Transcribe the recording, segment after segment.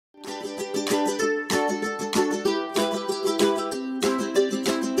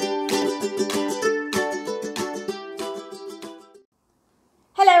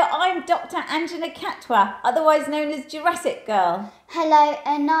Anjana, otherwise known as Jurassic Girl. Hello,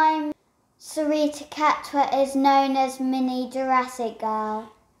 and I'm Sarita, is known as MiniJurassicGirl.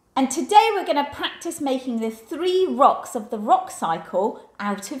 And today we're going to practice making the 3 rocks of the rock cycle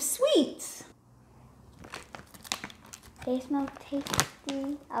out of sweets. They smell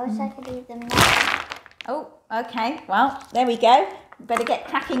tasty. I wish I could eat them now. Oh, okay. Well, there we go. Better get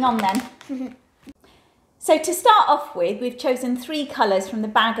cracking on then. So to start off with, we've chosen 3 colours from the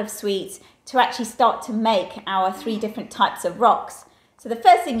bag of sweets to actually start to make our 3 different types of rocks. So the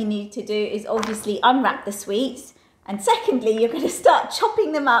first thing you need to do is obviously unwrap the sweets. And secondly, you're going to start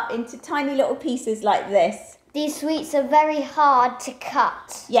chopping them up into tiny little pieces like this. These sweets are very hard to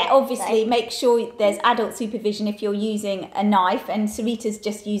cut. Yeah, obviously make sure there's adult supervision if you're using a knife, and Sarita's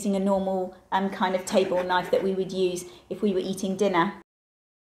just using a normal kind of table knife that we would use if we were eating dinner.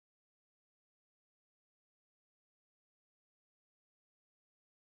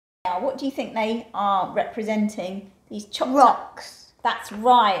 Now, what do you think they are representing? These chopped rocks. That's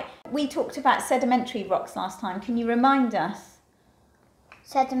right. We talked about sedimentary rocks last time. Can you remind us?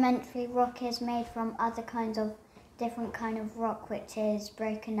 Sedimentary rock is made from other kinds of different kind of rock which is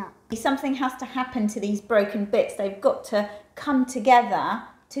broken up. Something has to happen to these broken bits. They've got to come together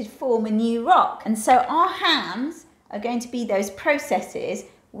to form a new rock. And so our hands are going to be those processes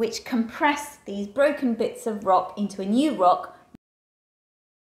which compress these broken bits of rock into a new rock.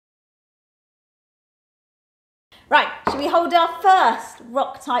 Right, should we hold our first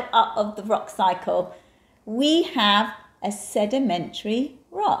rock type up of the rock cycle? We have a sedimentary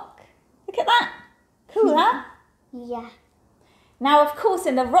rock. Look at that. Cool, huh? Yeah. Now, of course,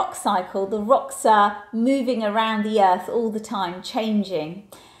 in the rock cycle, the rocks are moving around the earth all the time, changing.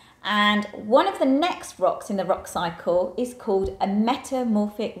 And one of the next rocks in the rock cycle is called a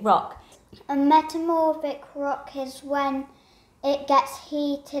metamorphic rock. A metamorphic rock is when it gets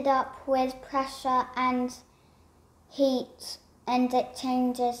heated up with pressure and heat, and it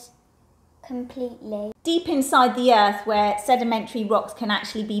changes completely. Deep inside the earth, where sedimentary rocks can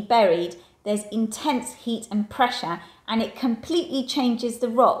actually be buried, there's intense heat and pressure, and it completely changes the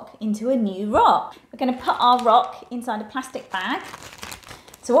rock into a new rock. We're going to put our rock inside a plastic bag.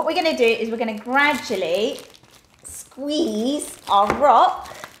 So what we're going to do is we're going to gradually squeeze our rock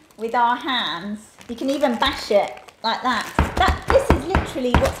with our hands. You can even bash it like that. This is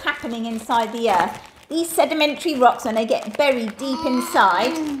literally what's happening inside the earth. These sedimentary rocks, when they get buried deep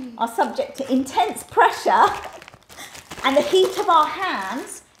inside, are subject to intense pressure, and the heat of our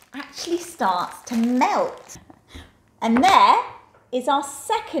hands actually starts to melt. And there is our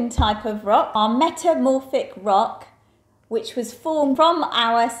second type of rock, our metamorphic rock, which was formed from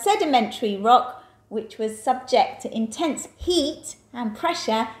our sedimentary rock, which was subject to intense heat and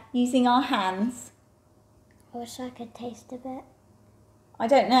pressure using our hands. I wish I could taste a bit. I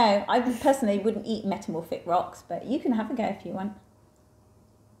don't know. I personally wouldn't eat metamorphic rocks, but you can have a go if you want.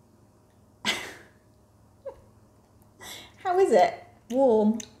 How is it?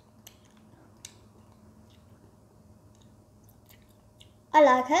 Warm. I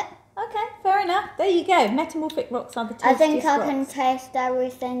like it. Okay, fair enough. There you go. Metamorphic rocks are the tastiest I think I rocks. can taste every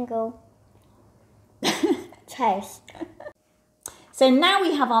single taste. So now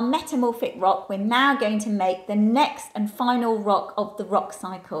we have our metamorphic rock. We're now going to make the next and final rock of the rock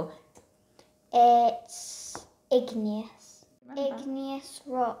cycle. It's igneous. Remember. Igneous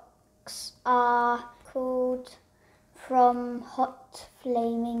rocks are called from hot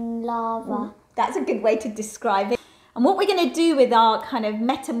flaming lava. Ooh, that's a good way to describe it. And what we're going to do with our kind of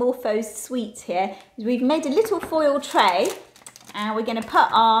metamorphosed sweets here is we've made a little foil tray, and we're going to put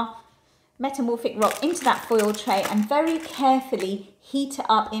our metamorphic rock into that foil tray and very carefully heat it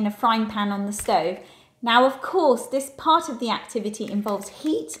up in a frying pan on the stove. Now, of course, this part of the activity involves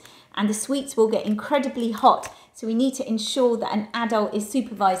heat, and the sweets will get incredibly hot. So we need to ensure that an adult is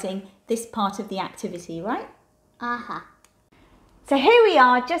supervising this part of the activity, right? Uh-huh. So here we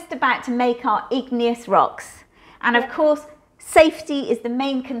are, just about to make our igneous rocks. And of course, safety is the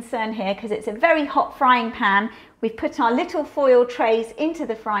main concern here because it's a very hot frying pan. We've put our little foil trays into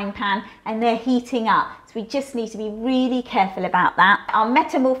the frying pan and they're heating up. So we just need to be really careful about that. Our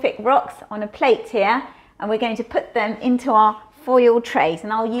metamorphic rocks on a plate here, and we're going to put them into our foil trays,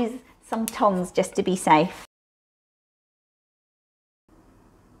 and I'll use some tongs just to be safe.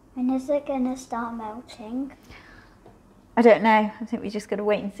 When is it going to start melting? I don't know. I think we just got to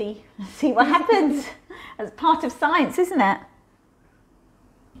wait and see what happens. That's part of science, isn't it?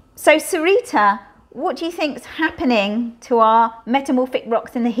 So Sarita, what do you think's happening to our metamorphic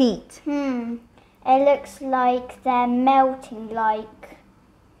rocks in the heat? It looks like they're melting like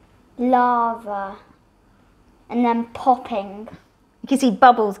lava and then popping. You can see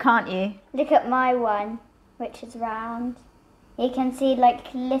bubbles, can't you? Look at my one, which is round. You can see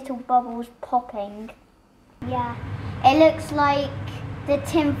like little bubbles popping. Yeah, it looks like the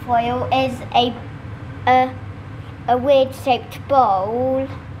tinfoil is a weird shaped bowl,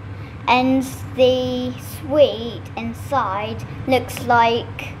 and the sweet inside looks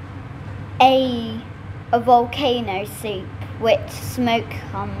like a volcano soup, which smoke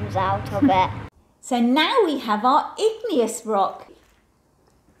comes out of it. So now we have our igneous rock.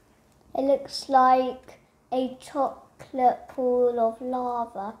 It looks like a chocolate pool of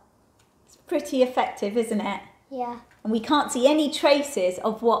lava. It's pretty effective, isn't it? Yeah. And we can't see any traces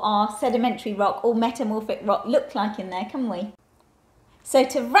of what our sedimentary rock or metamorphic rock look like in there, can we? So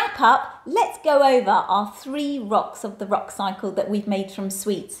to wrap up, let's go over our 3 rocks of the rock cycle that we've made from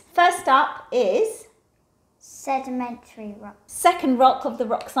sweets. First up is... Sedimentary rock. Second rock of the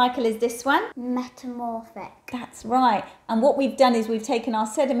rock cycle is this one. Metamorphic. That's right. And what we've done is we've taken our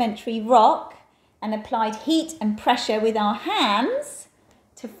sedimentary rock and applied heat and pressure with our hands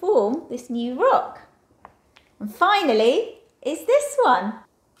to form this new rock. And finally is this one.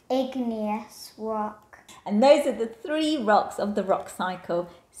 Igneous rock. And those are the 3 rocks of the rock cycle.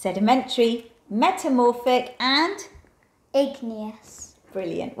 Sedimentary, metamorphic and... igneous.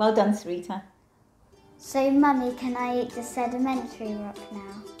 Brilliant. Well done, Sarita. So, Mummy, can I eat the sedimentary rock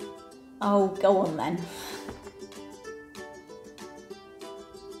now? Oh, go on then.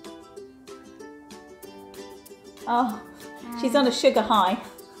 Oh, she's on a sugar high.